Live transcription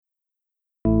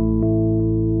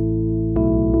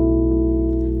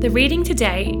The reading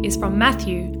today is from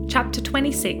Matthew chapter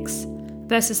 26,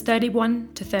 verses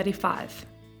 31 to 35.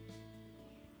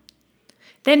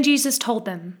 Then Jesus told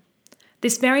them,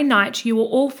 "This very night you will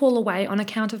all fall away on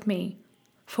account of me,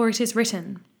 for it is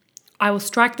written, 'I will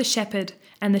strike the shepherd,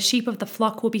 and the sheep of the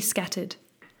flock will be scattered.'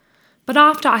 But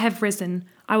after I have risen,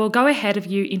 I will go ahead of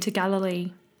you into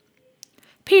Galilee."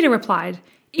 Peter replied,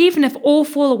 "Even if all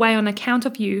fall away on account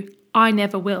of you, I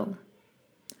never will."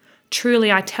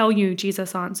 "Truly I tell you,"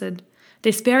 Jesus answered,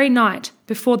 "this very night,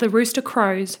 before the rooster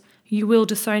crows, you will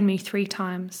disown me 3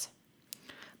 times."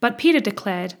 But Peter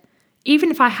declared,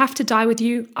 "Even if I have to die with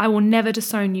you, I will never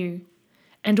disown you."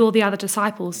 And all the other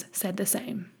disciples said the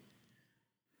same.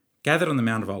 Gathered on the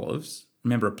Mount of Olives,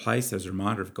 remember a place as a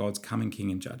reminder of God's coming King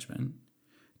and judgment,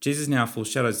 Jesus now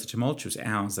foreshadows the tumultuous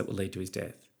hours that will lead to his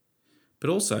death, but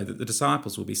also that the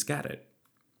disciples will be scattered.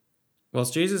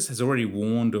 Whilst Jesus has already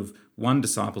warned of one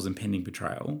disciple's impending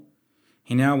betrayal,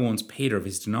 he now warns Peter of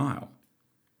his denial,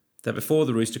 that before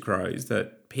the rooster crows,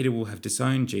 that Peter will have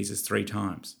disowned Jesus 3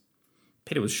 times.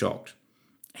 Peter was shocked.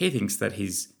 He thinks that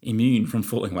he's immune from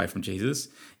falling away from Jesus,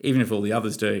 even if all the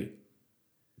others do.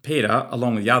 Peter,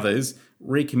 along with the others,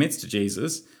 recommits to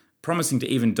Jesus, promising to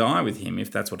even die with him if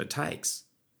that's what it takes.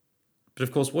 But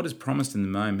of course, what is promised in the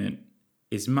moment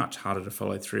is much harder to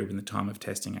follow through when the time of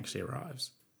testing actually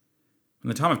arrives. When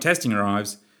the time of testing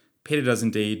arrives, Peter does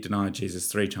indeed deny Jesus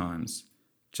 3 times,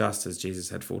 just as Jesus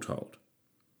had foretold.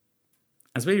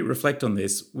 As we reflect on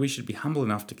this, we should be humble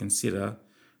enough to consider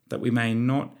that we may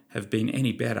not have been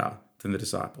any better than the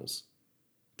disciples.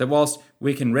 That whilst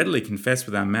we can readily confess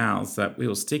with our mouths that we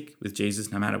will stick with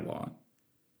Jesus no matter what,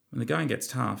 when the going gets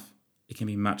tough, it can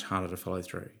be much harder to follow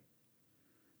through.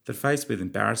 That faced with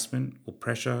embarrassment or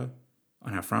pressure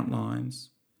on our front lines,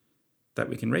 that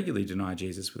we can regularly deny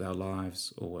Jesus with our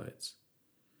lives or words.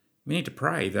 We need to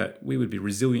pray that we would be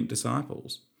resilient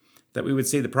disciples, that we would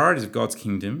see the priorities of God's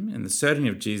kingdom and the certainty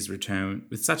of Jesus' return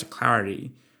with such a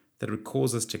clarity that it would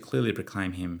cause us to clearly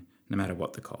proclaim him no matter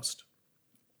what the cost.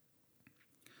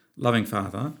 Loving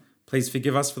Father, please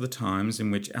forgive us for the times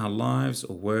in which our lives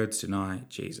or words deny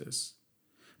Jesus.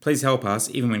 Please help us,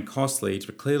 even when costly,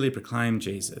 to clearly proclaim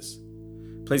Jesus.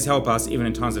 Please help us, even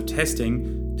in times of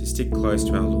testing, to stick close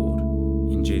to our Lord.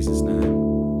 In Jesus'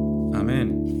 name,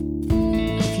 Amen.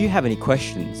 If you have any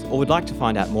questions or would like to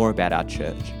find out more about our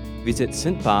church, visit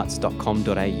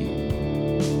stbarts.com.au.